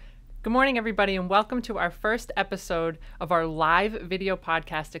Good morning, everybody, and welcome to our first episode of our live video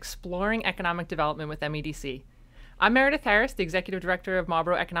podcast, Exploring Economic Development with MEDC. I'm Meredith Harris, the Executive Director of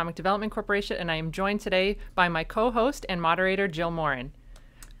Marlborough Economic Development Corporation, and I am joined today by my co-host and moderator, Jill Morin.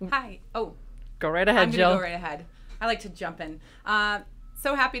 Hi. Oh, go right ahead, I'm Jill. I'm going to go right ahead. I like to jump in.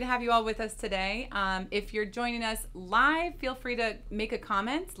 So happy to have you all with us today. If you're joining us live, feel free to make a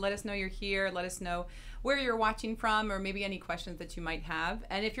comment. Let us know you're here. Let us know where you're watching from or maybe any questions that you might have.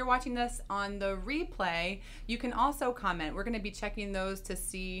 And if you're watching this on the replay, you can also comment. We're going to be checking those to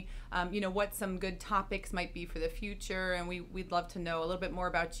see what some good topics might be for the future. And we'd love to know a little bit more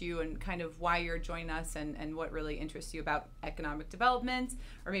about you and kind of why you're joining us and what really interests you about economic development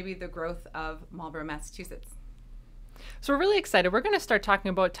or maybe the growth of Marlborough, Massachusetts. So we're really excited. We're going to start talking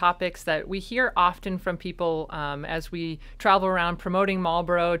about topics that we hear often from people as we travel around promoting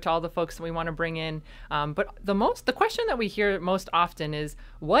Marlborough to all the folks that we want to bring in. But the question that we hear most often is,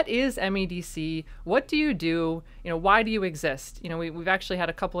 what is MEDC? What do you do? Why do you exist? We've actually had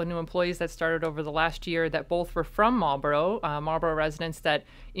a couple of new employees that started over the last year that both were from Marlborough, Marlborough residents that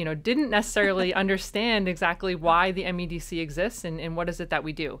didn't necessarily understand exactly why the MEDC exists and what is it that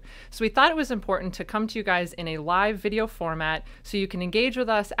we do. So we thought it was important to come to you guys in a live video format so you can engage with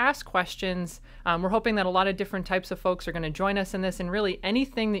us, ask questions. We're hoping that a lot of different types of folks are going to join us in this, and really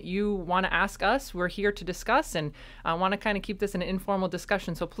anything that you want to ask us, we're here to discuss, and I want to kind of keep this an informal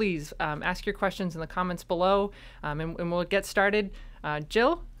discussion. So please ask your questions in the comments below, and we'll get started.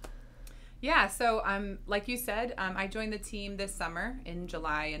 Jill? Yeah, so like you said, I joined the team this summer in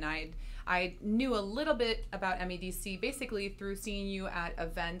July, and I knew a little bit about MEDC basically through seeing you at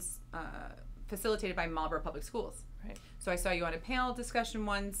events facilitated by Marlborough Public Schools. Right. So I saw you on a panel discussion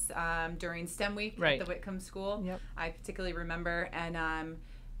once during STEM Week right. at the Whitcomb School. Yep. I particularly remember, and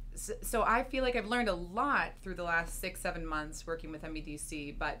so I feel like I've learned a lot through the last 6-7 months working with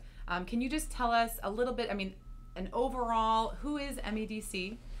MEDC. But can you just tell us a little bit? An overall, who is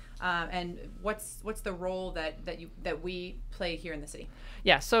MEDC? And what's the role that we play here in the city?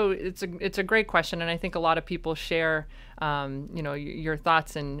 Yeah, so it's a great question, and I think a lot of people share your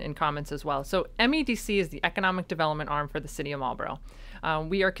thoughts and comments as well. So MEDC is the economic development arm for the city of Marlborough.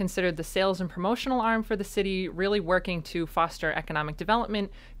 We are considered the sales and promotional arm for the city, really working to foster economic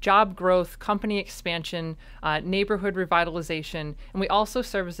development, job growth, company expansion, neighborhood revitalization, and we also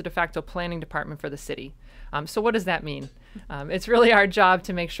serve as the de facto planning department for the city. So what does that mean? It's really our job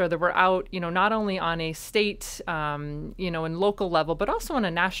to make sure that we're out, not only on a state, and local level, but also on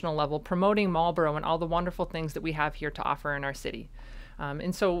a national level, promoting Marlborough and all the wonderful things that we have here to offer in our city.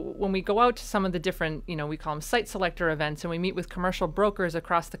 And so when we go out to some of the different, we call them site selector events, and we meet with commercial brokers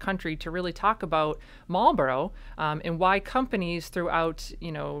across the country to really talk about Marlborough and why companies throughout,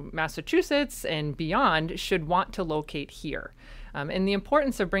 Massachusetts and beyond should want to locate here. And the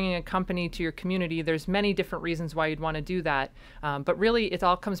importance of bringing a company to your community, there's many different reasons why you'd want to do that. But really, it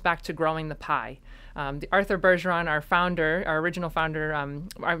all comes back to growing the pie. Arthur Bergeron, our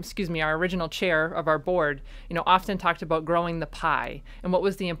original chair of our board, often talked about growing the pie. And what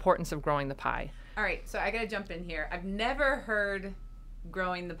was the importance of growing the pie? All right, so I got to jump in here. I've never heard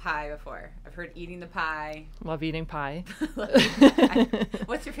growing the pie before. I've heard eating the pie. Love eating pie.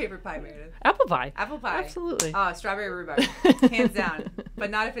 What's your favorite pie, Meredith? Apple pie. Apple pie. Absolutely. Oh, strawberry rhubarb. Hands down.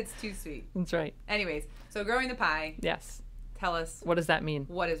 But not if it's too sweet. That's right. Anyways, so growing the pie. Yes. Tell us. What does that mean?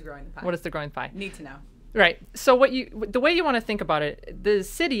 What is growing the pie? What is the growing pie? Need to know. Right. So the way you want to think about it, the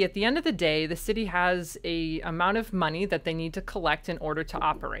city, at the end of the day, the city has a amount of money that they need to collect in order to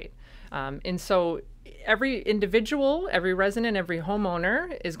operate. And so every individual, every resident, every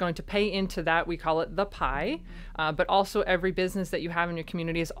homeowner is going to pay into that. We call it the pie. But also every business that you have in your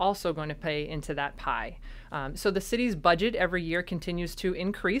community is also going to pay into that pie. So the city's budget every year continues to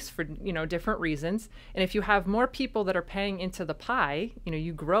increase for different reasons. And if you have more people that are paying into the pie,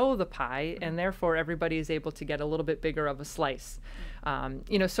 you grow the pie, and therefore everybody is able to get a little bit bigger of a slice.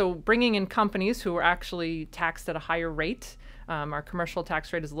 So bringing in companies who are actually taxed at a higher rate. Our commercial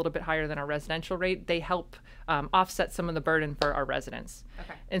tax rate is a little bit higher than our residential rate. They help offset some of the burden for our residents.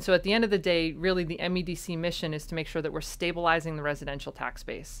 Okay. And so at the end of the day, really the MEDC mission is to make sure that we're stabilizing the residential tax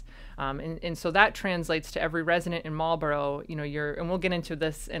base. And so that translates to every resident in Marlborough, and we'll get into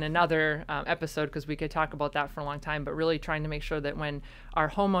this in another episode because we could talk about that for a long time, but really trying to make sure that when our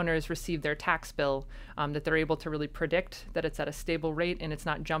homeowners receive their tax bill, that they're able to really predict that it's at a stable rate and it's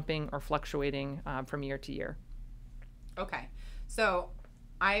not jumping or fluctuating from year to year. Okay. So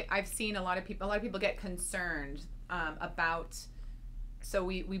I've seen a lot of people get concerned about, so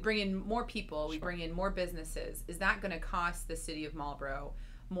we bring in more people, we bring in more businesses. Is that going to cost the city of Marlborough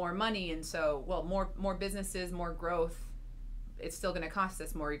more money? And so, well, more businesses, more growth. it's still going to cost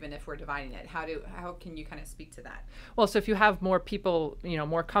us more even if we're dividing it. How can you kind of speak to that? Well, so if you have more people,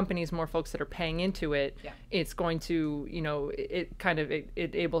 more companies, more folks that are paying into it, Yeah. it's going to, it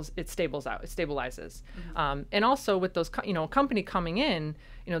stabilizes. And also with those, company coming in,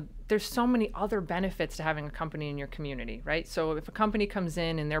 there's so many other benefits to having a company in your community, right? So if a company comes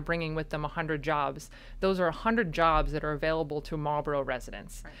in and they're bringing with them 100 jobs, those are 100 jobs that are available to Marlborough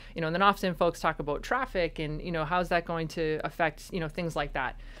residents. Right. And then often folks talk about traffic and, how's that going to affect, things like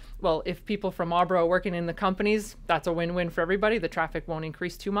that. Well, if people from Marlborough are working in the companies, that's a win-win for everybody. The traffic won't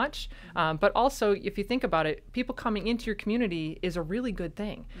increase too much. But also, if you think about it, people coming into your community is a really good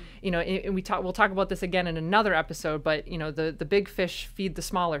thing. And we'll talk about this again in another episode, but, the big fish feed the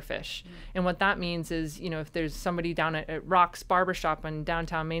smaller fish. And what that means is, if there's somebody down at Rock's Barbershop on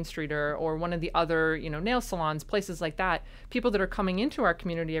downtown Main Street or one of the other, nail salons, places like that, people that are coming into our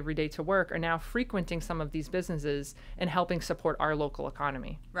community every day to work are now frequenting some of these businesses and helping support our local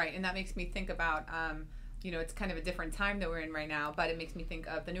economy. Right. And that makes me think about, it's kind of a different time that we're in right now, but it makes me think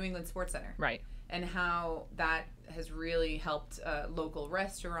of the New England Sports Center. Right. And how that has really helped local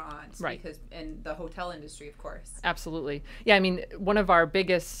restaurants, right. And the hotel industry, of course. Absolutely. Yeah, I mean, one of our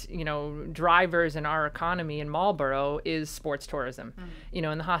biggest, drivers in our economy in Marlborough is sports tourism,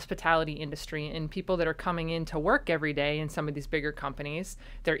 in the hospitality industry, and people that are coming in to work every day in some of these bigger companies,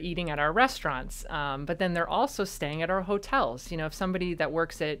 they're eating at our restaurants, but then they're also staying at our hotels. If somebody that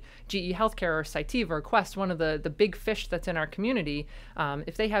works at GE Healthcare or Cytiva or Quest, one of the big fish that's in our community,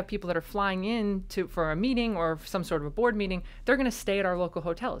 if they have people that are flying in for a meeting or some sort of a board meeting, they're going to stay at our local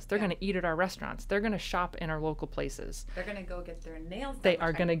hotels. They're going to eat at our restaurants. They're going to shop in our local places. They're going to go get their nails done. They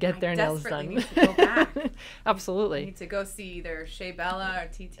are going to get their nails done. Need to go back. Absolutely. I need to go see either Shea Bella or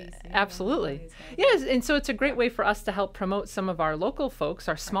TTC. Absolutely. Yes, and so it's a great way for us to help promote some of our local folks,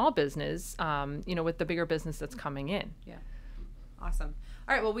 our small business, with the bigger business that's coming in. Yeah. Awesome.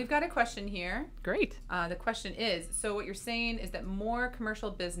 All right, well, we've got a question here. Great. The question is, so what you're saying is that more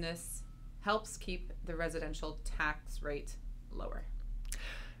commercial business helps keep the residential tax rate lower?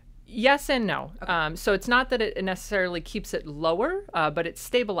 Yes and no. Okay. So it's not that it necessarily keeps it lower, but it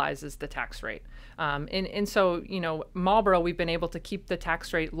stabilizes the tax rate. And so, Marlborough, we've been able to keep the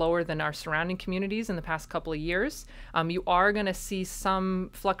tax rate lower than our surrounding communities in the past couple of years. You are going to see some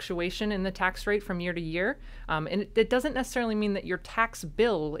fluctuation in the tax rate from year to year. And it doesn't necessarily mean that your tax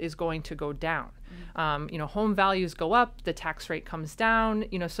bill is going to go down. Home values go up, the tax rate comes down,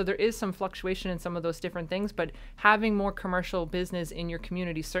 so there is some fluctuation in some of those different things, but having more commercial business in your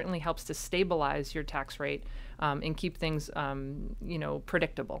community certainly helps to stabilize your tax rate and keep things,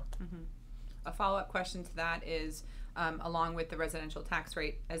 predictable. Mm-hmm. A follow-up question to that is, along with the residential tax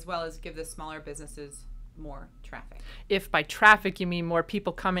rate, as well as give the smaller businesses more traffic. If by traffic you mean more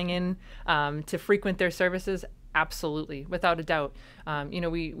people coming in to frequent their services, absolutely, without a doubt.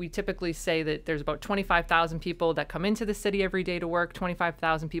 We typically say that there's about 25,000 people that come into the city every day to work,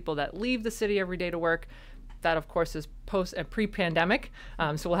 25,000 people that leave the city every day to work. That, of course, is pre-pandemic.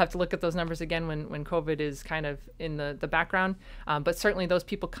 So we'll have to look at those numbers again when COVID is kind of in the background. But certainly those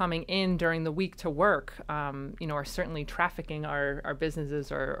people coming in during the week to work, are certainly trafficking our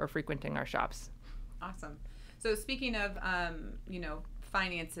businesses or frequenting our shops. Awesome. So speaking of,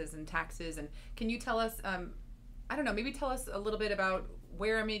 finances and taxes, and can you tell us, maybe tell us a little bit about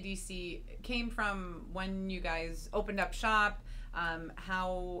where MEDC came from, when you guys opened up shop,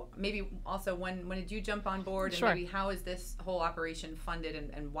 how, maybe also when did you jump on board, and Sure. maybe how is this whole operation funded,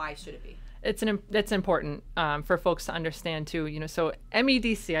 and why should it be? That's important for folks to understand too. So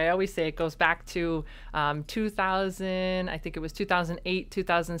MEDC, I always say it goes back to 2000. I think it was 2008,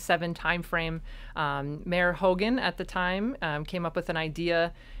 2007 timeframe. Mayor Hogan at the time came up with an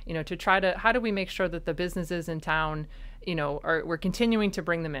idea, to try to, how do we make sure that the businesses in town, we're continuing to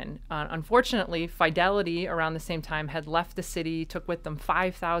bring them in. Unfortunately, Fidelity around the same time had left the city, took with them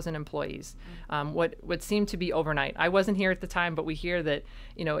 5,000 employees, what seemed to be overnight. I wasn't here at the time, but we hear that,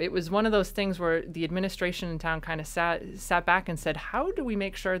 it was one of those things where the administration in town kind of sat back and said, how do we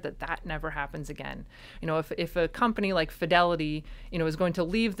make sure that never happens again? If a company like Fidelity, is going to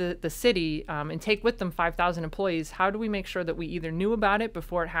leave the city and take with them 5,000 employees, how do we make sure that we either knew about it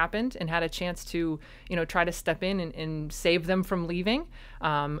before it happened and had a chance to, try to step in and save them from leaving?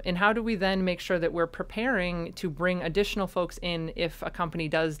 And how do we then make sure that we're preparing to bring additional folks in if a company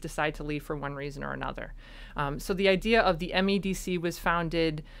does decide to leave for one reason or another? So the idea of the MEDC was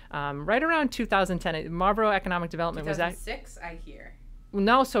founded right around 2010. Marlborough Economic Development 2006, I hear.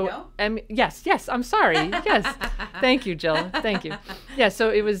 No, so No? yes, I'm sorry. Yes. Thank you, Jill. Thank you. Yeah, so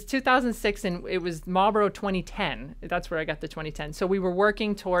it was 2006 and it was Marlborough 2010. That's where I got the 2010. So we were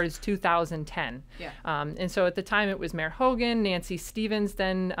working towards 2010. Yeah. And so at the time it was Mayor Hogan, Nancy Stevens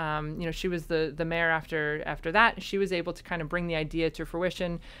then, she was the mayor after that. She was able to kind of bring the idea to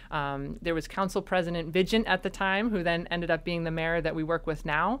fruition. There was Council President Vigent at the time, who then ended up being the mayor that we work with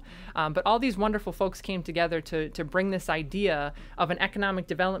now. But all these wonderful folks came together to bring this idea of an economic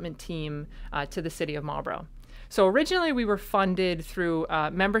development team to the city of Marlborough. So originally we were funded through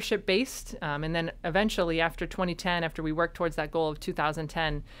membership-based, and then eventually after 2010, after we worked towards that goal of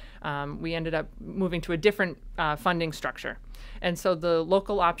 2010, we ended up moving to a different funding structure. And so the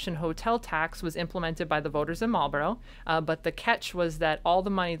local option hotel tax was implemented by the voters in Marlborough, but the catch was that all the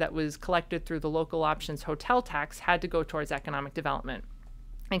money that was collected through the local options hotel tax had to go towards economic development.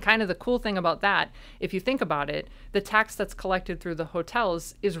 And kind of the cool thing about that, if you think about it, the tax that's collected through the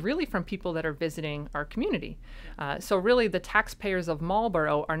hotels is really from people that are visiting our community. So really the taxpayers of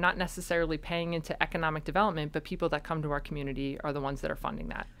Marlborough are not necessarily paying into economic development, but people that come to our community are the ones that are funding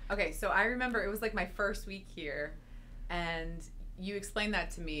that. Okay, so I remember it was like my first week here, and you explained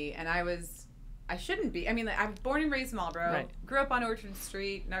that to me, and I shouldn't be. I mean, I was born and raised in Marlborough, Right. grew up on Orchard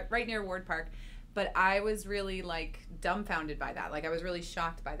Street, right near Ward Park. But I was really like dumbfounded by that. Like I was really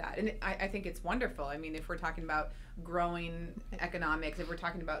shocked by that. And I think it's wonderful. I mean, if we're talking about growing economics, if we're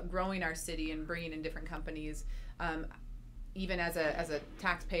talking about growing our city and bringing in different companies, even as a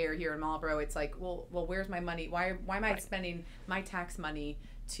taxpayer here in Marlborough, it's like, well, where's my money? Why am I spending my tax money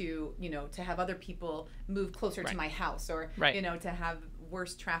to have other people move closer to my house, or to have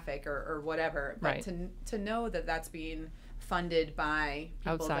worse traffic or whatever? But to know that that's being funded by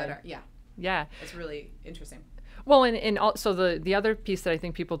people outside. that are Yeah. It's really interesting. Well, and also the other piece that I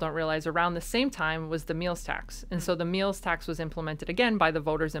think people don't realize, around the same time was the meals tax. And so the meals tax was implemented again by the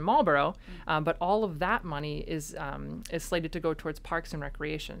voters in Marlborough, but all of that money is slated to go towards parks and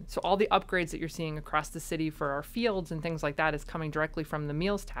recreation. So all the upgrades that you're seeing across the city for our fields and things like that is coming directly from the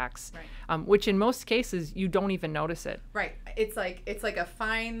meals tax, which in most cases you don't even notice it. Right. It's like a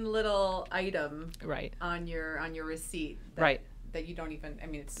fine little item on your receipt that you don't even, I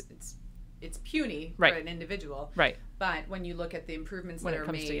mean, it's puny for an individual. Right. But when you look at the improvements when that it are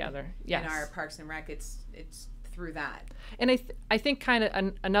comes made together, in our Parks and Rec, it's through that. And I think kind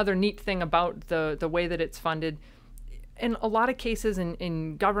of another neat thing about the way that it's funded, in a lot of cases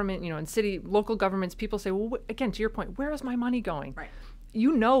in government, in city, local governments, people say, well, again, to your point, where is my money going? Right.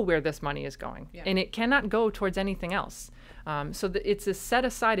 You know where this money is going, and it cannot go towards anything else. So it's a set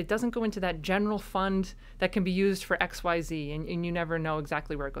aside. It doesn't go into that general fund that can be used for X, Y, Z, and you never know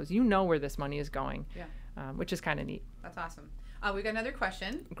exactly where it goes. You know where this money is going, which is kind of neat. That's awesome. We got another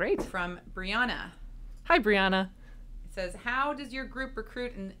question. Great. From Brianna. Hi, Brianna. It says, how does your group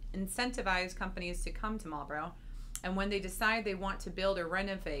recruit and incentivize companies to come to Marlborough? And when they decide they want to build or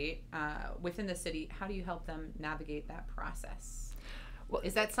renovate within the city, how do you help them navigate that process? Well,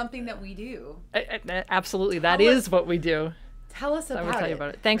 is that something that we do? Absolutely. That is what we do. Tell us about it. I will tell you about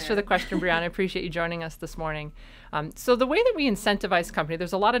it. Thanks for the question, Brianna. I appreciate you joining us this morning. So the way that we incentivize company,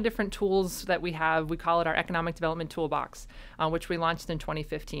 there's a lot of different tools that we have. We call it our Economic Development Toolbox, which we launched in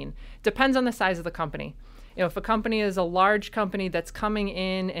 2015. Depends on the size of the company. If a company is a large company that's coming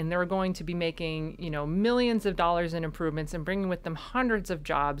in and they're going to be making, millions of dollars in improvements and bringing with them hundreds of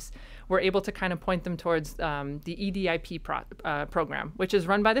jobs, we're able to kind of point them towards the EDIP program, which is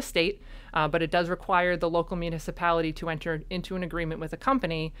run by the state, but it does require the local municipality to enter into an agreement with a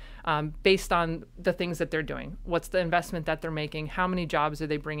company based on the things that they're doing. What's the investment that they're making? How many jobs are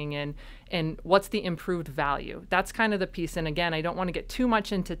they bringing in? And what's the improved value? That's kind of the piece. And again, I don't want to get too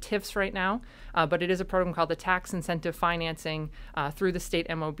much into TIFs right now, but it is a program called the Tax Incentive Financing through the state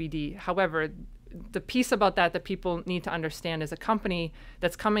MOBD. However, the piece about that people need to understand is a company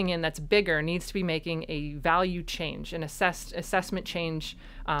that's coming in that's bigger needs to be making a value change, an assessment change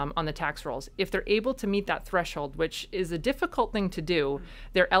on the tax rolls. If they're able to meet that threshold, which is a difficult thing to do,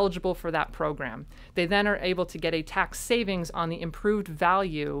 they're eligible for that program. They then are able to get a tax savings on the improved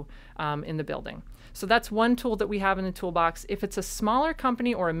value in the building. So that's one tool that we have in the toolbox. If it's a smaller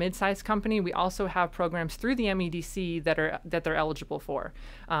company or a mid-sized company, we also have programs through the MEDC that they're eligible for.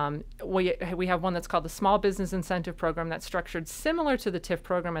 We have one that's called the Small Business Incentive Program that's structured similar to the TIF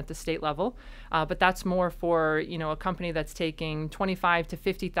program at the state level, but that's more for a company that's taking 25 to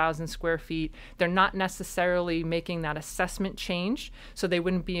 50,000 square feet. They're not necessarily making that assessment change, so they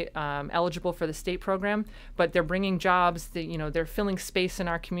wouldn't be eligible for the state program, but they're bringing jobs. They're filling space in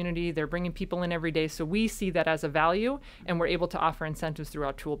our community. They're bringing people in every day. So we see that as a value, and we're able to offer incentives through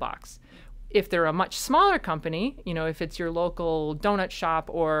our toolbox. If they're a much smaller company, you know, if it's your local donut shop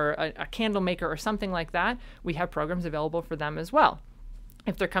or a candle maker or something like that, we have programs available for them as well.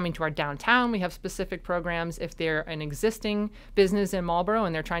 If they're coming to our downtown, we have specific programs. If they're an existing business in Marlborough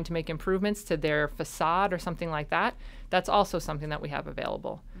and they're trying to make improvements to their facade or something like that, that's also something that we have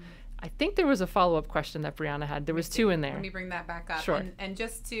available. I think there was a follow-up question that Brianna had. There was two in there. Let me bring that back up. Sure. And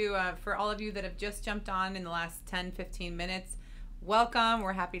just to, for all of you that have just jumped on in the last 10, 15 minutes, welcome.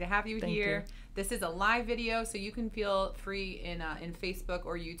 We're happy to have you here. This is a live video, so you can feel free in Facebook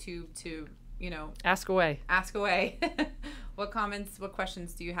or YouTube to, you know, ask away. Ask away. What comments, what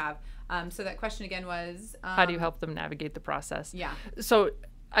questions do you have? So that question again was... how do you help them navigate the process? Yeah. So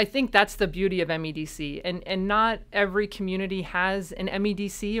I think that's the beauty of MEDC. And not every community has an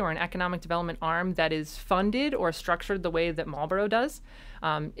MEDC or an economic development arm that is funded or structured the way that Marlborough does.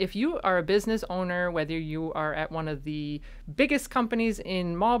 If you are a business owner, whether you are at one of the biggest companies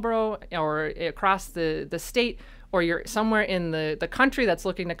in Marlborough or across the state, or you're somewhere in the country that's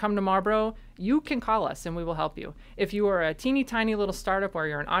looking to come to Marlborough, you can call us and we will help you. If you are a teeny tiny little startup or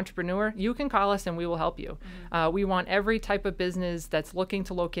you're an entrepreneur, you can call us and we will help you. We want every type of business that's looking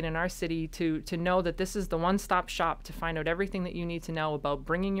to locate in our city to know that this is the one-stop shop to find out everything that you need to know about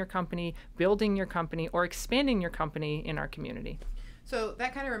bringing your company, building your company, or expanding your company in our community. So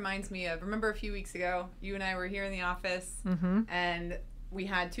that kind of reminds me of, remember a few weeks ago, you and I were here in the office and we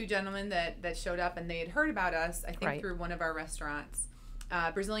had two gentlemen that showed up and they had heard about us, I think through one of our restaurants.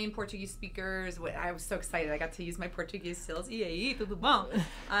 Brazilian Portuguese speakers. I was so excited. I got to use my Portuguese skills.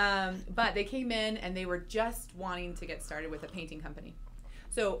 But they came in and they were just wanting to get started with a painting company.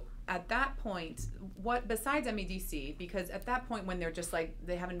 So at that point, what besides MEDC, because at that point when they're just like,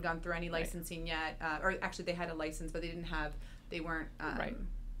 they haven't gone through any licensing yet, or actually they had a license, but they weren't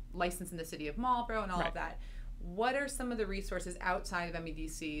licensed in the city of Marlborough and all of that. What are some of the resources outside of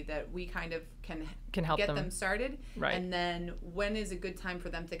MEDC that we kind of can help get them started? And then when is a good time for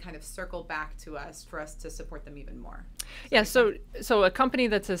them to kind of circle back to us for us to support them even more? Yeah, so a company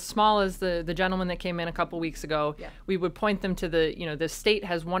that's as small as the gentleman that came in a couple weeks ago, we would point them to the state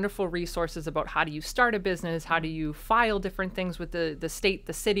has wonderful resources about how do you start a business, how do you file different things with the state,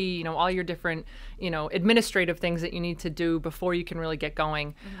 the city, all your different, administrative things that you need to do before you can really get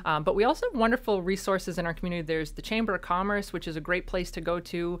going. But we also have wonderful resources in our community. There's the Chamber of Commerce, which is a great place to go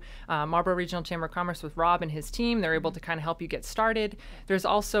to. Marlborough Regional Chamber of Commerce with Rob and his team. They're able to kind of help you get started. There's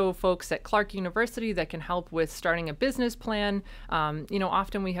also folks at Clark University that can help with starting a business plan.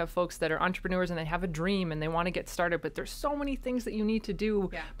 Often we have folks that are entrepreneurs and they have a dream and they want to get started, but there's so many things that you need to do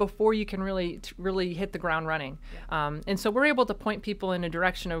before you can really hit the ground running. And so we're able to point people in a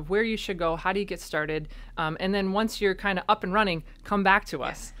direction of where you should go, how do you get started, and then once you're kind of up and running, come back to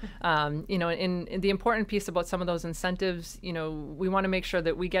us. And the important piece about some of those incentives, we want to make sure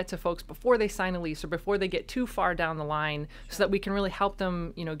that we get to folks before they sign a lease or before they get too far down the line so that we can really help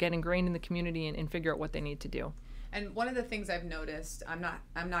them, get ingrained in the community and figure out what they need to do. And one of the things I've noticed, I'm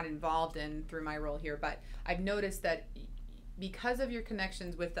not involved in through my role here, but I've noticed that because of your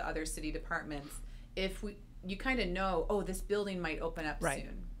connections with the other city departments, you kind of know, oh, this building might open up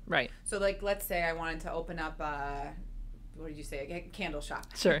soon. Right. So like, let's say I wanted to open up what did you say? A candle shop.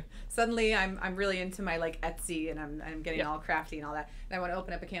 Sure. Suddenly, I'm really into my like Etsy, and I'm getting all crafty and all that. And I want to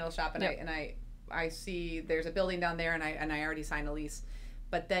open up a candle shop, and I see there's a building down there, and I already signed a lease.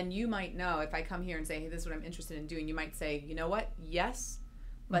 But then you might know if I come here and say, hey, this is what I'm interested in doing. You might say, you know what? Yes.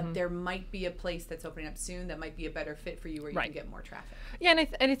 But there might be a place that's opening up soon that might be a better fit for you where you can get more traffic. Yeah,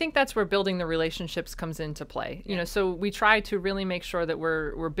 and I think that's where building the relationships comes into play. So we try to really make sure that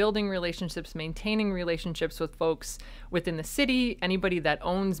we're building relationships, maintaining relationships with folks within the city, anybody that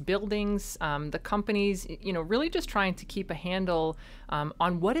owns buildings, the companies, really just trying to keep a handle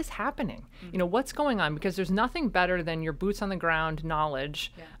on what is happening, what's going on, because there's nothing better than your boots on the ground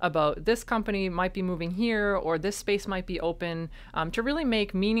knowledge about this company might be moving here or this space might be open, to really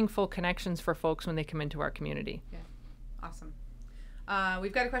make meaningful connections for folks when they come into our community. Yeah, awesome.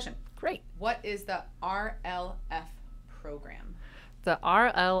 We've got a question. Great. What is the RLF program? The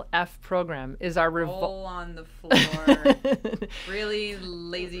RLF program is our roll on the floor, really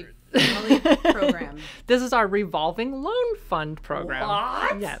lazy family program. This is our revolving loan fund program.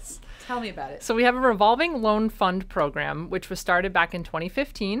 What? Yes. Tell me about it. So we have a revolving loan fund program, which was started back in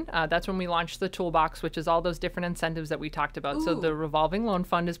 2015. That's when we launched the toolbox, which is all those different incentives that we talked about. Ooh. So the revolving loan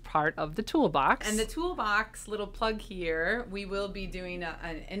fund is part of the toolbox. And the toolbox, little plug here, we will be doing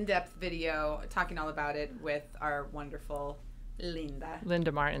an in-depth video talking all about it with our wonderful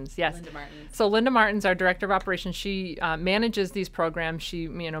Linda Martins, yes. Linda Martins. So Linda Martins, our director of operations, she manages these programs. She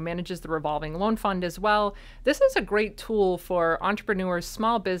manages the revolving loan fund as well. This is a great tool for entrepreneurs,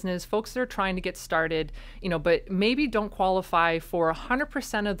 small business, folks that are trying to get started, but maybe don't qualify for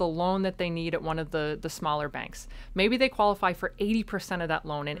 100% of the loan that they need at one of the smaller banks. Maybe they qualify for 80% of that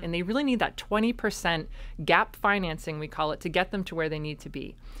loan, and they really need that 20% gap financing, we call it, to get them to where they need to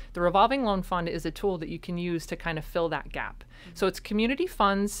be. The revolving loan fund is a tool that you can use to kind of fill that gap. So it's community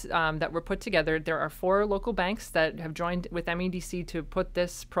funds that were put together. There are 4 local banks that have joined with MEDC to put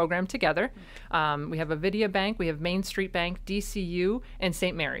this program together. We have Avidia Bank, we have Main Street Bank, DCU, and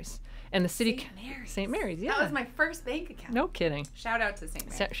St. Mary's. And the city, St. Mary's, yeah. That was my first bank account. No kidding. Shout out to St.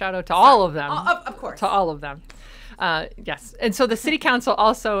 Mary's. Shout out to all of them. Of course. To all of them. Yes. And so the city council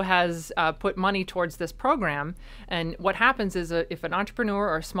also has put money towards this program. And what happens is if an entrepreneur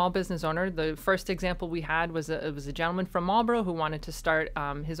or a small business owner, the first example we had was it was a gentleman from Marlborough who wanted to start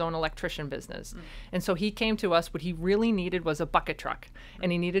his own electrician business. And so he came to us. What he really needed was a bucket truck, and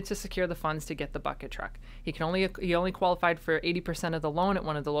he needed to secure the funds to get the bucket truck. He only qualified for 80% of the loan at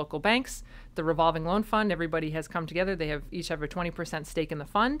one of the local banks. The revolving loan fund, everybody has come together. They each have a 20% stake in the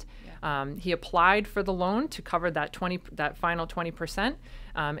fund. Yeah. He applied for the loan to cover that final 20%.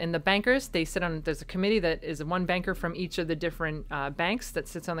 And the bankers, they sit on, there's a committee that is one banker from each of the different banks that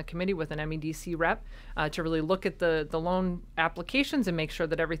sits on the committee with an MEDC rep to really look at the loan applications and make sure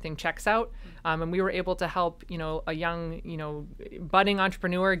that everything checks out. And we were able to help, a young, budding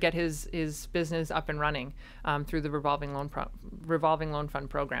entrepreneur get his business up and running through the revolving loan fund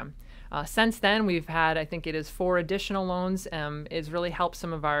program. Since then, we've had, I think it is 4 additional loans. It's really helped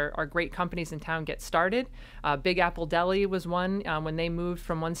some of our great companies in town get started. Big Apple Deli was one. When they moved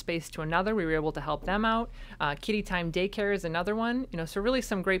from one space to another, we were able to help them out. Kitty Time Daycare is another one. So really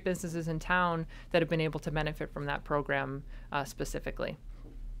some great businesses in town that have been able to benefit from that program specifically.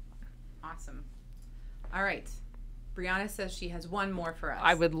 Awesome. All right. Brianna says she has one more for us.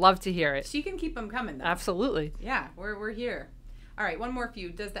 I would love to hear it. She can keep them coming, though. Absolutely. Yeah, we're here. All right, one more for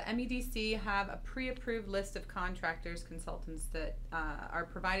you. Does the MEDC have a pre-approved list of contractors, consultants that are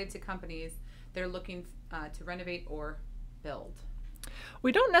provided to companies that are looking to renovate or build?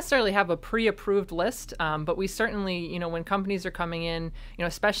 We don't necessarily have a pre-approved list, but we certainly, when companies are coming in,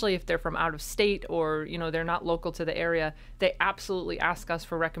 especially if they're from out of state or, they're not local to the area, they absolutely ask us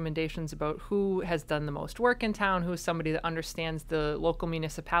for recommendations about who has done the most work in town, who is somebody that understands the local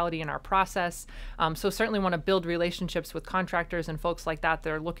municipality and our process. So certainly want to build relationships with contractors and folks like that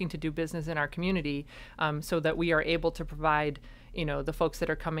are looking to do business in our community so that we are able to provide the folks that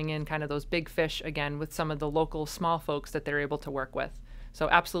are coming in, kind of those big fish, again, with some of the local small folks that they're able to work with. So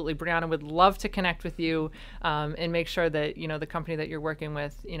absolutely, Brianna would love to connect with you and make sure that, the company that you're working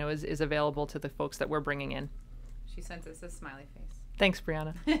with, is available to the folks that we're bringing in. She sent us a smiley face. Thanks,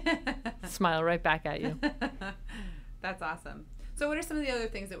 Brianna. Smile right back at you. That's awesome. So what are some of the other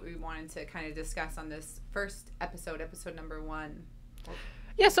things that we wanted to kind of discuss on this first episode number 1?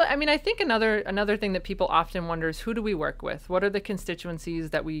 Yeah, so I think another thing that people often wonder is, who do we work with? What are the constituencies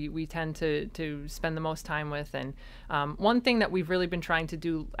that we tend to spend the most time with? And one thing that we've really been trying to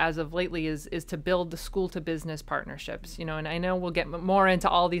do as of lately is to build the school to business partnerships. And I know we'll get more into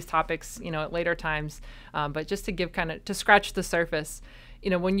all these topics, at later times, but just to give to scratch the surface.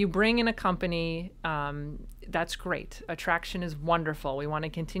 When you bring in a company, that's great. Attraction is wonderful. We want to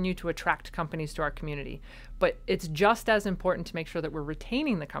continue to attract companies to our community. But it's just as important to make sure that we're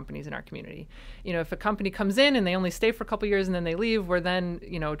retaining the companies in our community. If a company comes in and they only stay for a couple years and then they leave, we're then,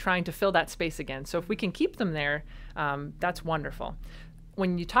 trying to fill that space again. So if we can keep them there, that's wonderful.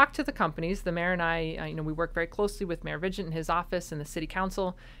 When you talk to the companies, the mayor and I, we work very closely with Mayor Vigent in his office and the city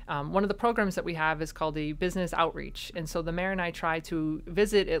council. One of the programs that we have is called a business outreach. And so the mayor and I try to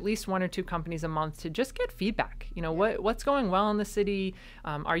visit at least 1 or 2 companies a month to just get feedback. What's going well in the city?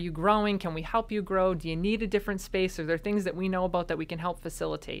 Are you growing? Can we help you grow? Do you need a different space? Are there things that we know about that we can help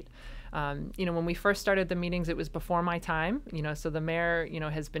facilitate? When we first started the meetings, it was before my time, so the mayor,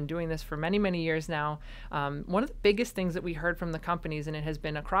 has been doing this for many, many years now. One of the biggest things that we heard from the companies, and it has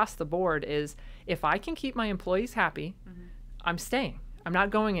been across the board, is if I can keep my employees happy, I'm staying. I'm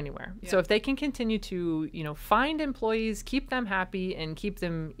not going anywhere. Yeah. So if they can continue to, find employees, keep them happy and keep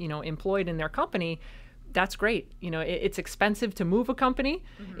them, employed in their company, that's great. It's expensive to move a company,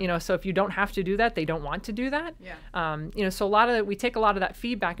 so if you don't have to do that, they don't want to do that. Yeah. So we take a lot of that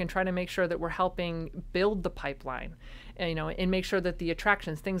feedback and try to make sure that we're helping build the pipeline. and make sure that the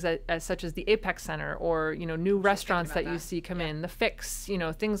attractions, things such as the Apex Center or, new restaurants that you see come in, the Fix,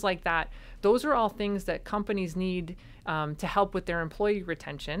 things like that. Those are all things that companies need to help with their employee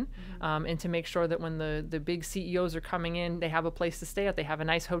retention, and to make sure that when the big CEOs are coming in, they have a place to stay at, they have a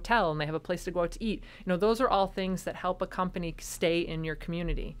nice hotel, and they have a place to go out to eat. Those are all things that help a company stay in your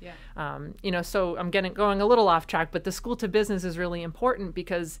community. So I'm going a little off track, but the school to business is really important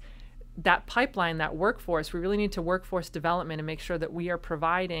because that pipeline, that workforce, we really need to workforce development and make sure that we are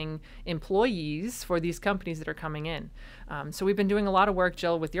providing employees for these companies that are coming in. So we've been doing a lot of work,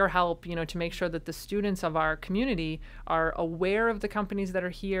 Jill, with your help, to make sure that the students of our community are aware of the companies that are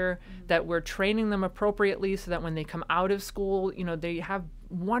here, that we're training them appropriately so that when they come out of school, they have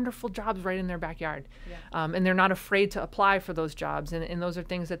wonderful jobs right in their backyard. And they're not afraid to apply for those jobs. And those are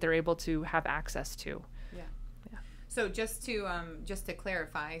things that they're able to have access to. So just to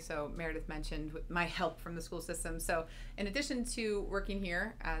clarify, so Meredith mentioned my help from the school system. So in addition to working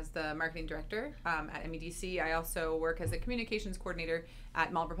here as the marketing director at MEDC, I also work as a communications coordinator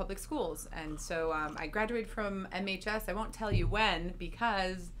at Marlborough Public Schools. And so I graduated from MHS. I won't tell you when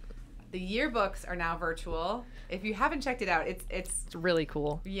because the yearbooks are now virtual. If you haven't checked it out, it's really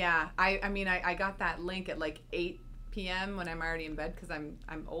cool. Yeah, I got that link at like 8 p.m. when I'm already in bed because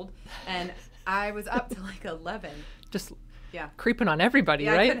I'm old, and I was up till like 11. Just creeping on everybody,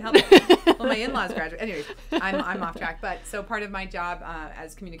 right? I couldn't help it. Well, my in-laws graduated. Anyways, I'm off track. But so part of my job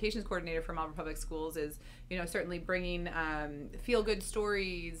as communications coordinator for Marlborough Public Schools is, certainly bringing feel-good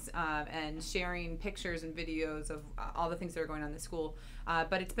stories and sharing pictures and videos of all the things that are going on in the school.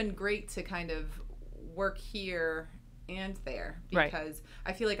 But it's been great to kind of work here and there because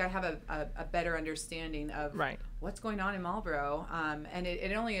I feel like I have a better understanding of what's going on in Marlborough, and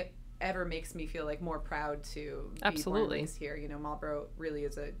it only ever makes me feel like more proud to be born and raised here. Marlborough really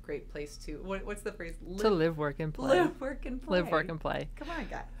is a great place to what's the phrase? To live, work, and play. Live, work, and play. Live, work, and play. Come on,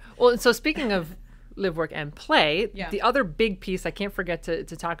 guys. Well, so speaking of live, work, and play, the other big piece I can't forget to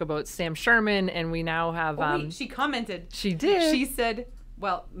talk about Sam Sherman, and we now have. Wait, she commented. She did. She said,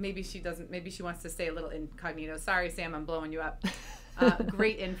 well, maybe she doesn't. Maybe she wants to stay a little incognito. Sorry, Sam, I'm blowing you up.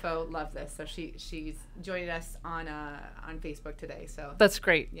 Great info. Love this. So she's joining us on Facebook today. So that's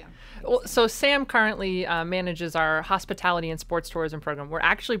great. Yeah. Well, so Sam currently manages our hospitality and sports tourism program. We're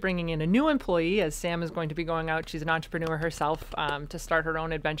actually bringing in a new employee as Sam is going to be going out. She's an entrepreneur herself to start her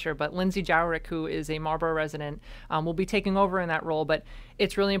own adventure. But Lindsay Jowrick, who is a Marlborough resident, will be taking over in that role. But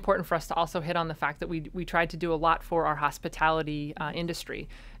it's really important for us to also hit on the fact that we tried to do a lot for our hospitality industry,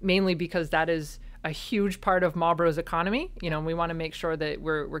 mainly because that is a huge part of Marlborough's economy. We want to make sure that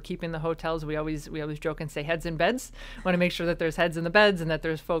we're keeping the hotels. We always joke and say heads in beds. We want to make sure that there's heads in the beds and that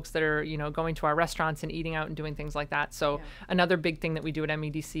there's folks that are, going to our restaurants and eating out and doing things like that. So another big thing that we do at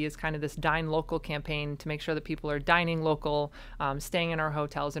MEDC is kind of this Dine Local campaign to make sure that people are dining local, staying in our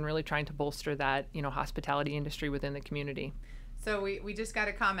hotels, and really trying to bolster that, hospitality industry within the community. So we just got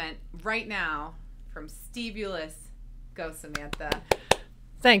a comment right now from Steve Eulis. Go, Samantha.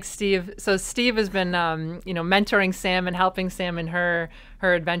 Thanks, Steve. So Steve has been, mentoring Sam and helping Sam in her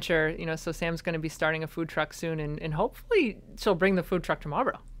adventure. So Sam's going to be starting a food truck soon, and hopefully she'll bring the food truck to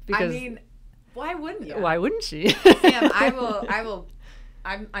Marlborough. Because why wouldn't you? Why wouldn't she? Sam, I will.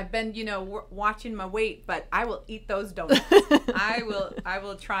 I've been, watching my weight, but I will eat those donuts. I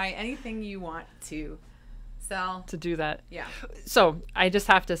will try anything you want to sell. To do that. Yeah. So I just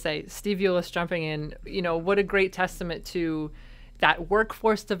have to say, Steve Eulis jumping in, what a great testament to that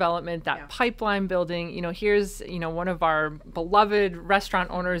workforce development, that pipeline building. Here's, one of our beloved restaurant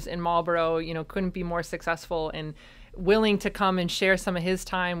owners in Marlborough, couldn't be more successful and willing to come and share some of his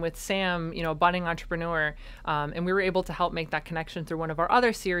time with Sam, budding entrepreneur. And we were able to help make that connection through one of our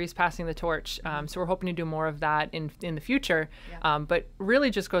other series, Passing the Torch. So we're hoping to do more of that in the future. But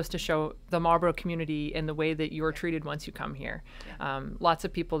really just goes to show the Marlborough community and the way that you're treated once you come here. Lots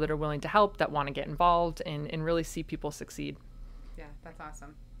of people that are willing to help, that want to get involved and really see people succeed. Yeah, that's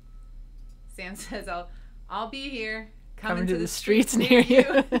awesome. Sam says, I'll be here. Coming to the streets near you.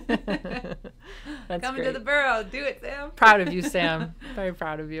 That's Coming great. to the borough. Do it, Sam. Proud of you, Sam. Very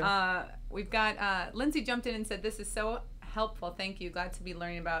proud of you. We've got Lindsay jumped in and said, this is so helpful. Thank you. Glad to be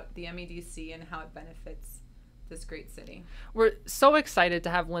learning about the MEDC and how it benefits this great city. We're so excited to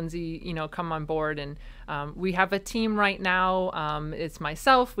have Lindsay, come on board, and we have a team right now. It's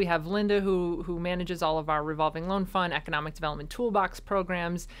myself. We have Linda, who manages all of our revolving loan fund, economic development toolbox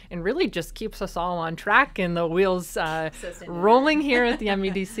programs, and really just keeps us all on track and the wheels rolling here at the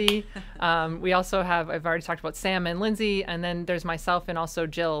MEDC. We also have, I've already talked about Sam and Lindsay, and then there's myself and also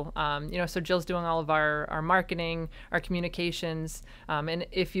Jill. So Jill's doing all of our marketing, our communications. And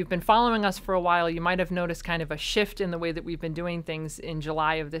if you've been following us for a while, you might have noticed kind of a shift in the way that we've been doing things in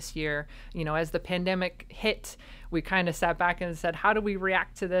July of this year. As the pandemic hit, we kind of sat back and said, how do we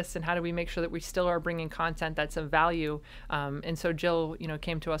react to this, and how do we make sure that we still are bringing content that's of value? And so Jill,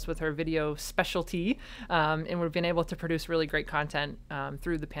 came to us with her video specialty, and we've been able to produce really great content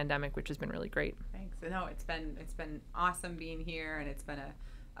through the pandemic, which has been really great. Thanks. No, it's been awesome being here, and it's been a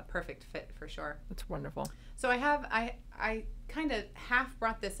perfect fit for sure. That's wonderful. So I kind of half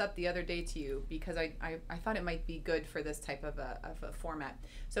brought this up the other day to you because I thought it might be good for this type of a format.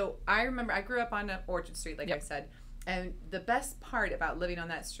 So I remember I grew up on Orchard Street, like I said, and the best part about living on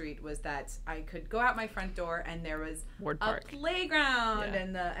that street was that I could go out my front door and there was a playground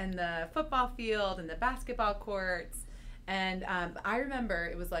and the football field and the basketball courts. And I remember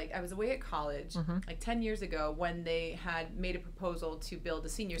it was like I was away at college like 10 years ago when they had made a proposal to build a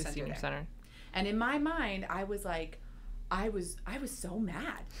senior center. And in my mind, I was like, I was so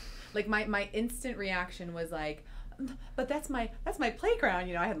mad. Like my instant reaction was like, but that's my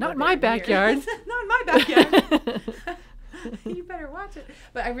playground. I had not my backyard. Not my backyard. You better watch it.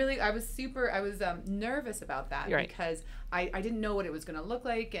 But I was nervous about that because I didn't know what it was going to look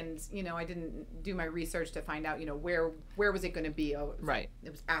like, and I didn't do my research to find out where was it going to be. Oh, it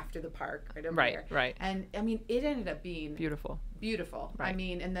was after the park, right over there. Right. And I mean, it ended up being beautiful. Right. I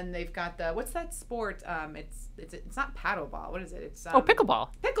mean, and then they've got what's that sport? It's not paddleball. What is it? It's pickleball.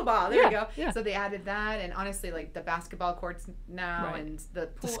 Pickleball. There you go. Yeah. So they added that, and honestly, like the basketball courts now, and the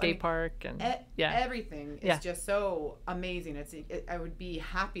pool, the skate park, and everything is just so amazing. I would be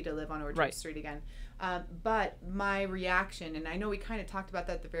happy to live on Orchard Street again. But my reaction, and I know we kind of talked about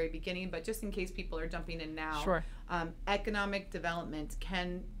that at the very beginning, but just in case people are jumping in now, economic development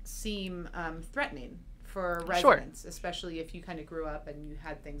can seem threatening for residents, especially if you kind of grew up and you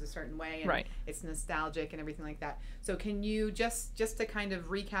had things a certain way, and it's nostalgic and everything like that. So can you just to kind of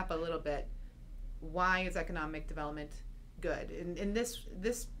recap a little bit, why is economic development good? In this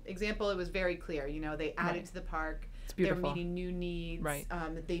example, it was very clear. They added to the park. They're meeting new needs.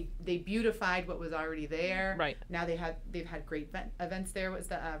 They beautified what was already there. Now they've had great events there. Was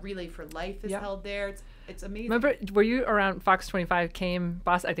the Relay for Life is held there. It's amazing. Remember, were you around Fox 25 came?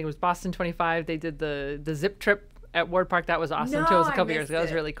 I think it was Boston 25. They did the zip trip at Ward Park. That was awesome too. It was a couple years ago. That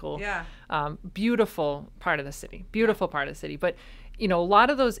was really cool. Yeah. Beautiful part of the city. Part of the city. But a lot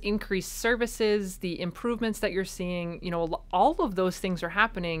of those increased services, the improvements that you're seeing, all of those things are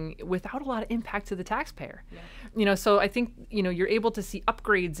happening without a lot of impact to the taxpayer. So I think, you're able to see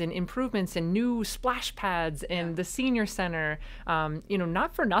upgrades and improvements and new splash pads and the senior center,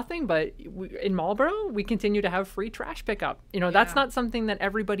 not for nothing, but in Marlborough, we continue to have free trash pickup. That's not something that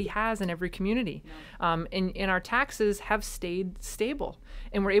everybody has in every community. And our taxes have stayed stable.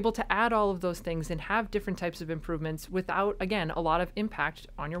 And we're able to add all of those things and have different types of improvements without, again, a lot of impact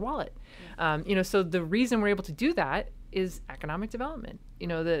on your wallet. So the reason we're able to do that is economic development.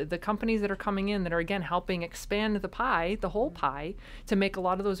 The companies that are coming in that are, again, helping expand the pie, the whole pie, to make a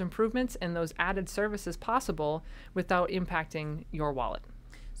lot of those improvements and those added services possible without impacting your wallet.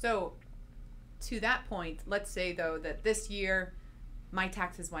 So to that point, let's say, though, that this year my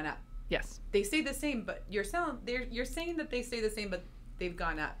taxes went up. Yes. They stay the same, but you're saying that they stay the same, but they've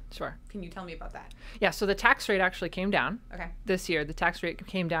gone up. Sure. Can you tell me about that? Yeah, so the tax rate actually came down. Okay. This year, the tax rate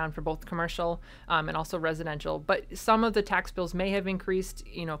came down for both commercial and also residential. But some of the tax bills may have increased,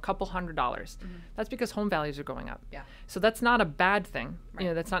 a couple $100s. That's because home values are going up. Yeah. So that's not a bad thing.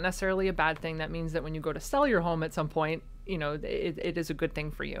 That's not necessarily a bad thing. That means that when you go to sell your home at some point, it is a good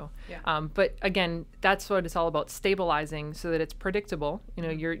thing for you. Yeah. But again, that's what it's all about, stabilizing so that it's predictable.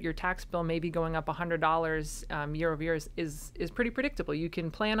 Your tax bill may be going up $100 year over year is pretty predictable. You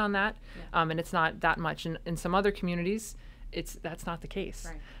can plan on that, and it's not that much. In some other communities, that's not the case.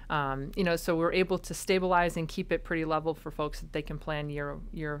 So we're able to stabilize and keep it pretty level for folks that they can plan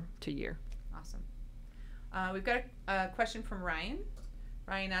year to year. Awesome. We've got a question from Ryan.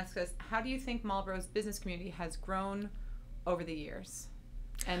 Ryan asks us, how do you think Marlborough's business community has grown over the years?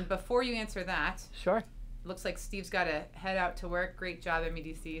 And before you answer that, sure. Looks like Steve's got to head out to work. Great job,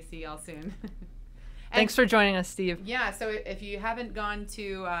 MEDC. See y'all soon. Thanks for joining us, Steve. Yeah, so if you haven't gone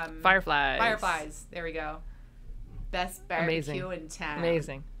to Fireflies, there we go. Best barbecue in town.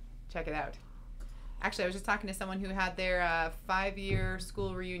 Amazing. Check it out. Actually, I was just talking to someone who had their 5-year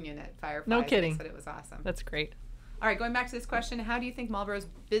school reunion at Fireflies. No kidding. They said it was awesome. That's great. All right, going back to this question, how do you think Marlborough's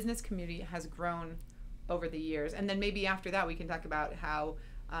business community has grown over the years? And then maybe after that we can talk about how,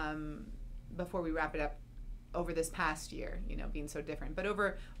 before we wrap it up, over this past year, you know, being so different. But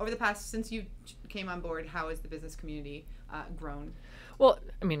over the past, since you came on board, how has the business community grown? Well,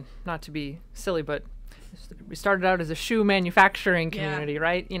 I mean, not to be silly, but we started out as a shoe manufacturing community,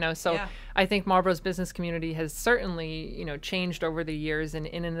 right? You know, so I think Marlborough's business community has certainly, you know, changed over the years. And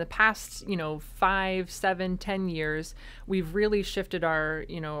in the past, you know, 5, 7, 10 years, we've really shifted our,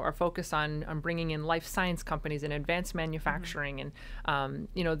 you know, our focus on bringing in life science companies and advanced manufacturing. And,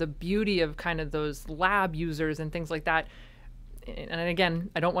 you know, the beauty of kind of those lab users and things like that. And again,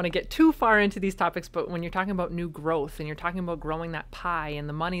 I don't want to get too far into these topics, but when you're talking about new growth and you're talking about growing that pie and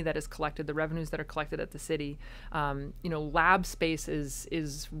the money that is collected, the revenues that are collected at the city, you know, lab space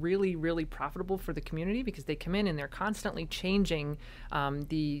is really, really profitable for the community because they come in and they're constantly changing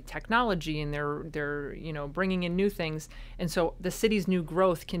the technology and they're you know, bringing in new things. And so the city's new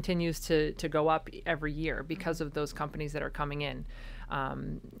growth continues to go up every year because of those companies that are coming in.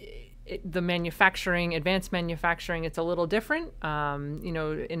 The manufacturing, advanced manufacturing, it's a little different. You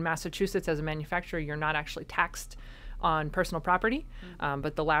know, in Massachusetts, as a manufacturer, you're not actually taxed on personal property,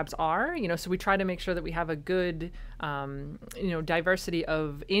 but the labs are. You know, so we try to make sure that we have a good, you know, diversity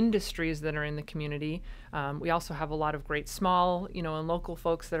of industries that are in the community. We also have a lot of great small, you know, and local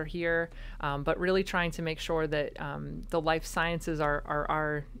folks that are here, but really trying to make sure that the life sciences are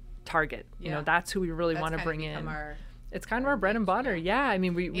our target. You know, that's who we really want to bring in. It's kind of our bread and butter. Yeah. I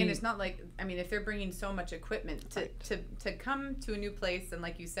mean, we and it's not like, I mean, if they're bringing so much equipment to come to a new place, and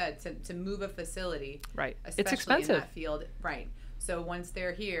like you said, to move a facility, right? Especially it's expensive. In that field, right? So once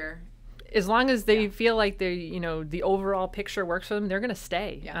they're here, as long as they feel like they, you know, the overall picture works for them, they're going to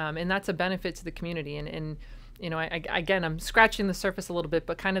stay. And that's a benefit to the community. And you know, again, I'm scratching the surface a little bit,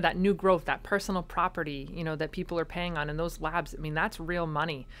 but kind of that new growth, that personal property, you know, that people are paying on in those labs. I mean, that's real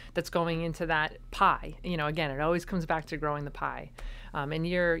money that's going into that pie. You know, again, it always comes back to growing the pie. And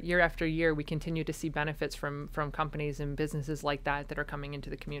year after year, we continue to see benefits from companies and businesses like that are coming into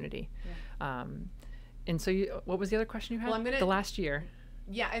the community. And so, what was the other question you had? Well, the last year.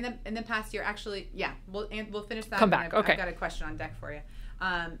 Yeah, in the past year, actually, we'll finish that. Come back. Okay. I've got a question on deck for you.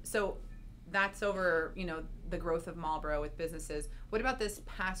 So that's over, you know, the growth of Marlborough with businesses. What about this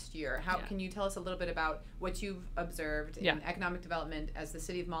past year? How can you tell us a little bit about what you've observed in economic development as the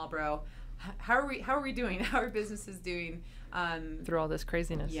city of Marlborough? How are we doing? How are businesses doing through all this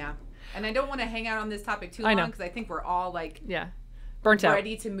craziness? Yeah, and I don't want to hang out on this topic too long because I think we're all like burnt out,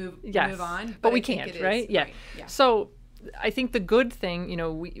 ready to move on, but we can't, right? Yeah. So I think the good thing, you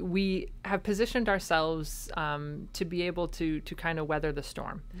know, we have positioned ourselves to be able to kind of weather the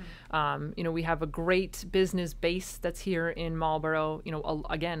storm. You know, we have a great business base that's here in Marlborough. You know,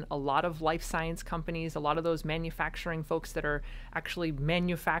 again, a lot of life science companies, a lot of those manufacturing folks that are actually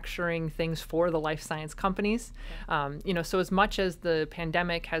manufacturing things for the life science companies. You know, so as much as the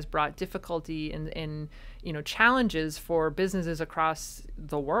pandemic has brought difficulty and you know, challenges for businesses across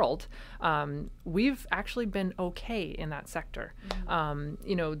the world, we've actually been okay in that sector.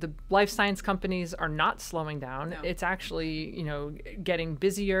 You know, the life science companies are not slowing down. No. It's actually, you know, getting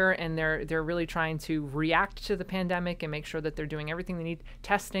busier, and they're really trying to react to the pandemic and make sure that they're doing everything they need.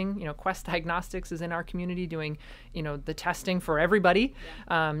 Testing, you know, Quest Diagnostics is in our community doing, you know, the testing for everybody.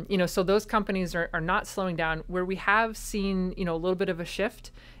 You know, so those companies are not slowing down. Where we have seen, you know, a little bit of a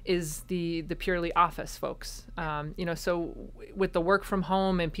shift is the purely office folks. You know, so with the work from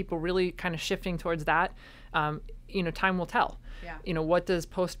home and people really kind of shifting towards that, you know, time will tell. You know, what does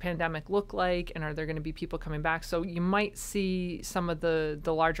post-pandemic look like, and are there going to be people coming back? So you might see some of the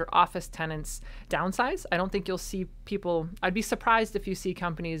larger office tenants downsize. I don't think you'll see people, I'd be surprised if you see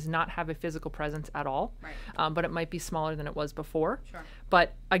companies not have a physical presence at all, but it might be smaller than it was before.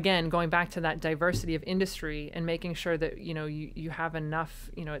 But again, going back to that diversity of industry and making sure that, you know, you have enough,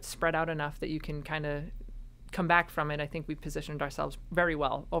 you know, it's spread out enough that you can kind of come back from it. I think we've positioned ourselves very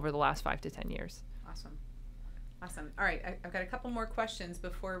well over the last 5 to 10 years. Awesome. All right, I've got a couple more questions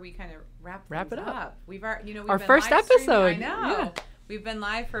before we kind of wrap it up. We've our first episode. I know. We've been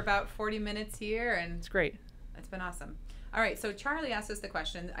live for about 40 minutes here, and it's great. It's been awesome. All right, so Charlie asked us the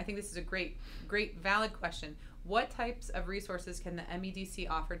question. I think this is a great, valid question. What types of resources can the MEDC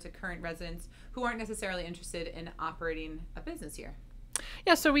offer to current residents who aren't necessarily interested in operating a business here?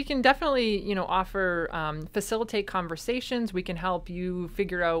 Yeah, so we can definitely, you know, offer, facilitate conversations. We can help you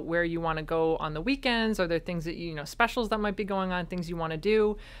figure out where you want to go on the weekends. Are there things that, you know, specials that might be going on, things you want to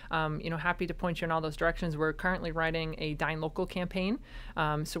do? You know, happy to point you in all those directions. We're currently writing a Dine Local campaign.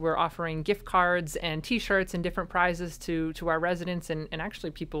 So we're offering gift cards and T-shirts and different prizes to our residents and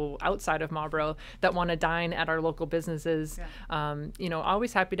actually people outside of Marlborough that want to dine at our local businesses. You know,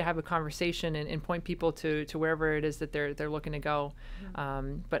 always happy to have a conversation and point people to wherever it is that they're looking to go.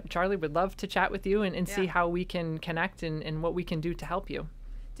 But Charlie would love to chat with you and see how we can connect and what we can do to help you.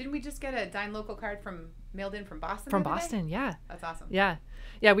 Didn't we just get a Dine Local card mailed in from Boston? From Boston, yeah. That's awesome. Yeah.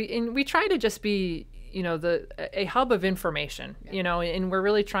 We try to just be, a hub of information, and we're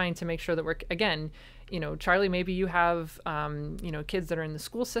really trying to make sure that we're, again, Charlie, maybe you have, kids that are in the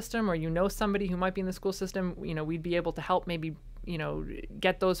school system, or somebody who might be in the school system. We'd be able to help maybe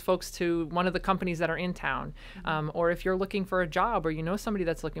get those folks to one of the companies that are in town. Or if you're looking for a job, or somebody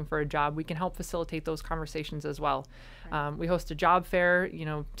that's looking for a job, we can help facilitate those conversations as well. Right. We host a job fair,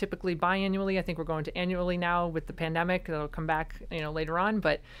 typically biannually. I think we're going to annually now with the pandemic. It'll come back, later on,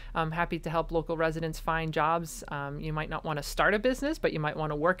 but I'm happy to help local residents find jobs. You might not want to start a business, but you might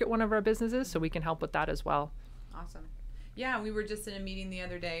want to work at one of our businesses, so we can help with that as well. Awesome. Yeah, we were just in a meeting the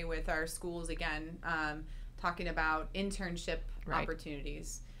other day with our schools again, talking about internship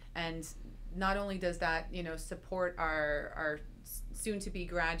opportunities. And not only does that, support our soon-to-be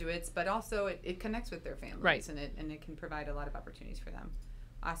graduates, but also it connects with their families, and it can provide a lot of opportunities for them.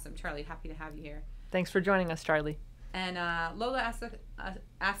 Awesome. Charlie, happy to have you here. Thanks for joining us, Charlie. And Lola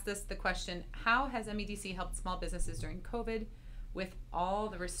asked us the question, how has MEDC helped small businesses during COVID with all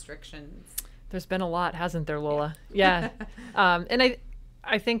the restrictions? There's been a lot, hasn't there, Lola? Yeah. And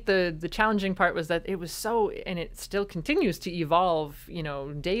I think the challenging part was that it was so, and it still continues to evolve,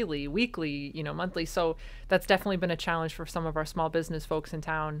 daily, weekly, monthly. So that's definitely been a challenge for some of our small business folks in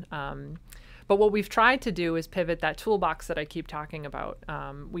town. But what we've tried to do is pivot that toolbox that I keep talking about.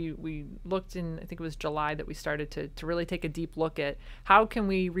 We looked in, I think it was July that we started to really take a deep look at how can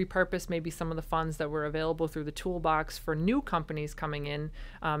we repurpose maybe some of the funds that were available through the toolbox for new companies coming in,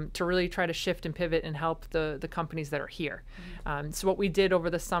 to really try to shift and pivot and help the companies that are here. So what we did over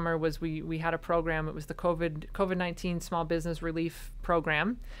the summer was we had a program. It was the COVID-19 Small Business Relief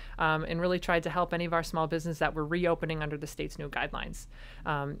Program, and really tried to help any of our small businesses that were reopening under the state's new guidelines.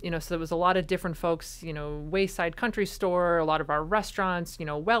 So there was a lot of different folks, Wayside Country Store, a lot of our restaurants,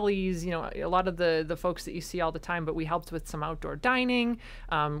 Wellies, a lot of the folks that you see all the time, but we helped with some outdoor dining.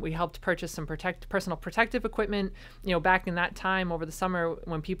 We helped purchase some personal protective equipment, back in that time over the summer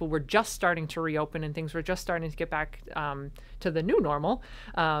when people were just starting to reopen and things were just starting to get back to the new normal.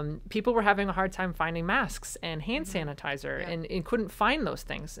 People were having a hard time finding masks and hand sanitizer and couldn't find those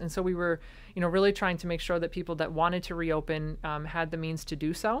things. And so we were, really trying to make sure that people that wanted to reopen had the means to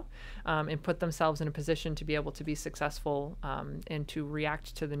do so, and put themselves in a position to be able to be successful, and to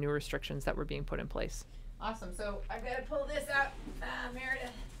react to the new restrictions that were being put in place. Awesome. So I've got to pull this out,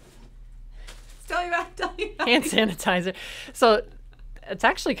 Meredith. Tell you about hand sanitizer. So it's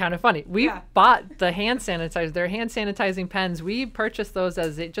actually kind of funny. We bought the hand sanitizer, their hand sanitizing pens. We purchased those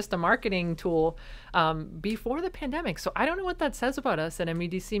as just a marketing tool before the pandemic. So I don't know what that says about us at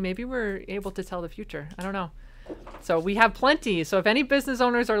MEDC. Maybe we're able to tell the future. I don't know. So we have plenty. So if any business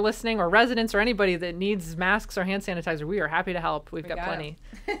owners are listening, or residents, or anybody that needs masks or hand sanitizer, we are happy to help. We've got plenty.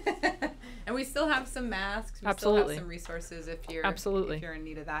 And we still have some masks. We still have some resources if you're in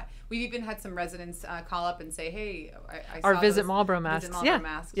need of that. We've even had some residents call up and say, hey, I saw our Visit Marlborough masks. Visit Marlborough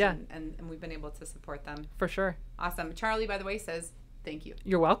masks. And we've been able to support them. For sure. Awesome. Charlie, by the way, says thank you.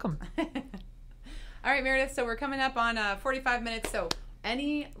 You're welcome. All right, Meredith. So we're coming up on 45 minutes. So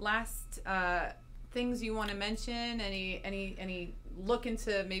any last things you want to mention? Any look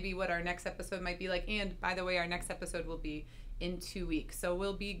into maybe what our next episode might be like? And by the way, our next episode will be in 2 weeks. So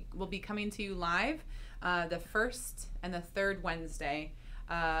we'll be coming to you live the first and the third Wednesday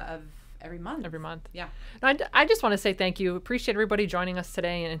of every month. Every month. Yeah. I just want to say thank you. Appreciate everybody joining us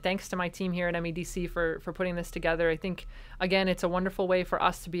today, and thanks to my team here at MEDC for putting this together. I think, again, it's a wonderful way for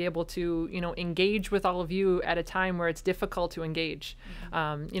us to be able to, engage with all of you at a time where it's difficult to engage.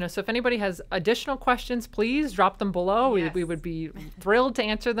 So if anybody has additional questions, please drop them below. Yes. We would be thrilled to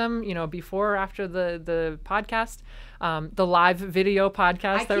answer them, before or after the podcast. The live video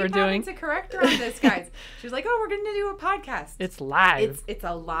podcast that we're doing. I keep having to correct her on this, guys. She's like, "Oh, we're going to do a podcast." It's live. It's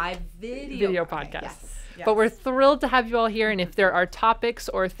a live video podcast. Okay, yes. But we're thrilled to have you all here. And if there are topics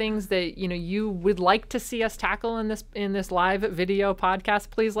or things that you would like to see us tackle in this live video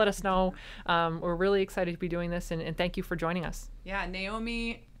podcast, please let us know. We're really excited to be doing this, and thank you for joining us. Yeah,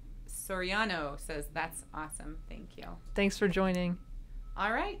 Naomi Soriano says that's awesome. Thank you. Thanks for joining.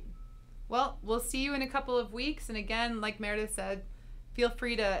 All right. Well, we'll see you in a couple of weeks. And again, like Meredith said, feel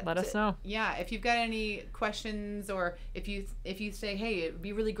free to let us know. Yeah, if you've got any questions, or if you say, hey, it'd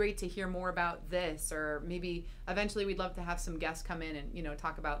be really great to hear more about this, or maybe eventually we'd love to have some guests come in and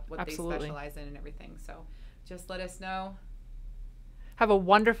talk about what they specialize in and everything. So just let us know. Have a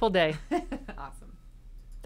wonderful day. Awesome.